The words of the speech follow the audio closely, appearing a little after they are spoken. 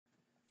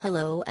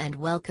Hello and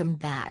welcome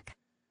back.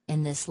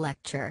 In this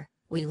lecture,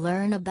 we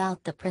learn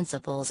about the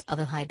principles of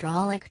a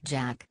hydraulic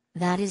jack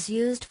that is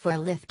used for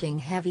lifting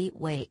heavy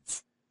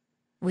weights.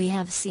 We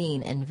have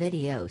seen in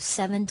video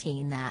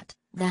 17 that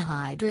the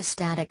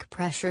hydrostatic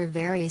pressure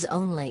varies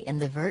only in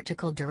the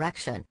vertical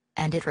direction,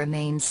 and it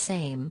remains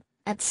same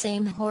at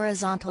same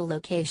horizontal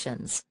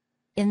locations.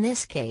 In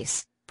this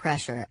case,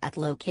 pressure at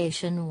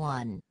location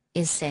 1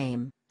 is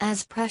same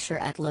as pressure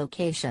at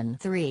location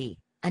 3,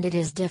 and it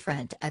is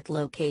different at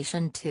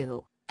location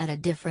 2, at a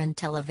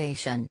different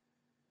elevation.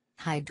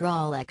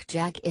 Hydraulic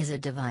jack is a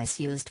device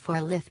used for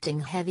lifting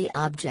heavy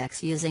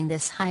objects using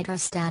this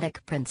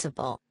hydrostatic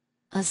principle.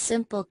 A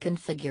simple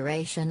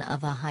configuration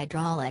of a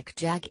hydraulic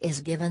jack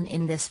is given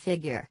in this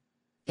figure.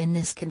 In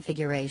this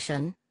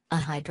configuration, a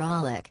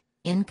hydraulic,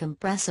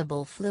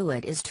 incompressible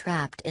fluid is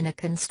trapped in a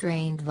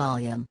constrained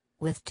volume,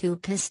 with two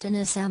piston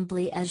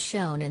assembly as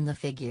shown in the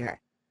figure.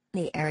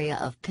 The area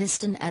of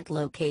piston at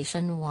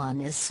location 1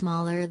 is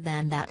smaller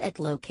than that at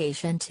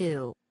location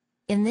 2.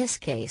 In this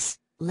case,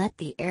 let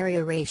the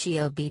area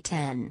ratio be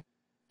 10.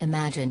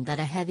 Imagine that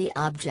a heavy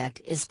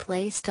object is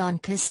placed on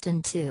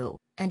piston 2,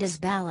 and is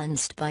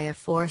balanced by a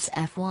force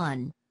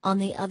F1, on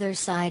the other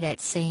side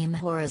at same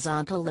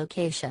horizontal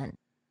location.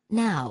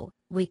 Now,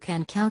 we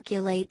can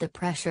calculate the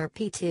pressure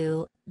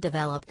P2,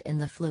 developed in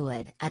the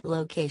fluid at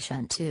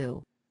location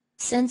 2.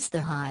 Since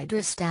the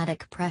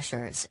hydrostatic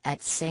pressures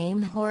at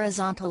same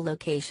horizontal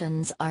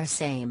locations are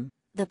same,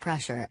 the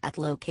pressure at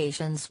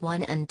locations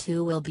 1 and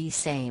 2 will be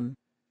same.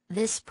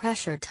 This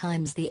pressure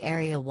times the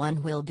area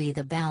 1 will be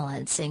the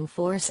balancing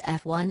force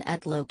F1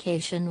 at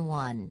location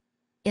 1.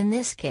 In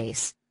this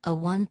case, a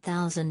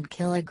 1000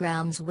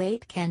 kg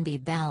weight can be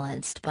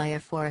balanced by a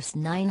force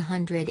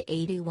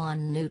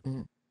 981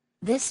 Newton.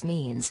 This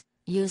means,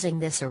 using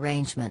this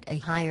arrangement, a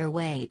higher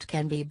weight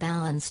can be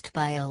balanced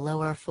by a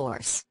lower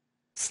force.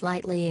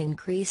 Slightly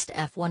increased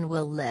F1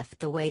 will lift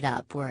the weight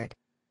upward.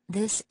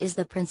 This is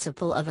the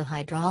principle of a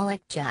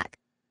hydraulic jack.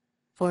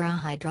 For a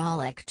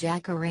hydraulic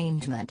jack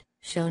arrangement,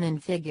 shown in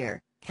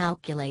figure,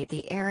 calculate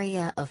the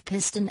area of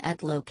piston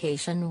at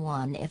location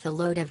 1 if a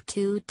load of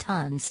 2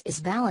 tons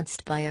is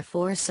balanced by a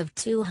force of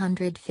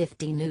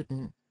 250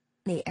 Newton.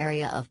 The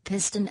area of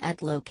piston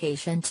at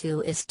location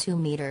 2 is 2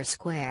 meters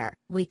square.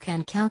 We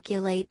can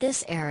calculate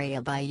this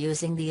area by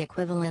using the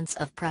equivalence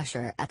of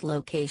pressure at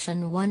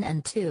location 1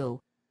 and 2.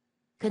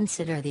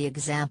 Consider the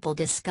example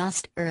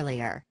discussed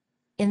earlier.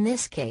 In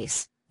this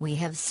case, we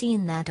have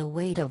seen that a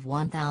weight of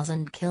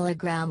 1000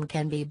 kg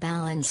can be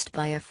balanced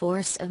by a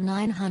force of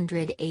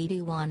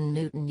 981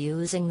 Newton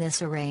using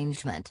this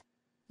arrangement.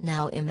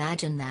 Now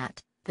imagine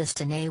that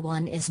piston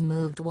A1 is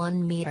moved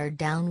 1 meter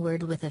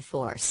downward with a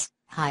force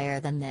higher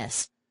than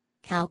this.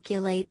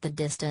 Calculate the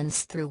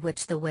distance through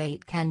which the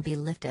weight can be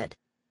lifted.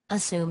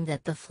 Assume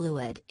that the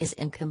fluid is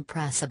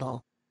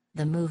incompressible.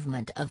 The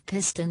movement of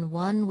piston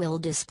 1 will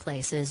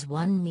displaces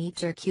 1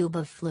 meter cube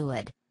of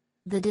fluid.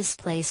 The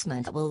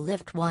displacement will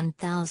lift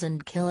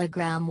 1000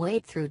 kg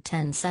weight through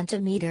 10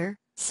 cm,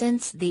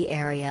 since the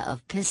area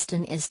of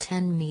piston is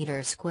 10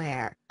 meters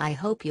square. I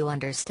hope you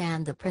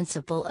understand the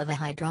principle of a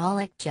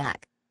hydraulic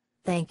jack.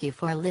 Thank you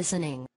for listening.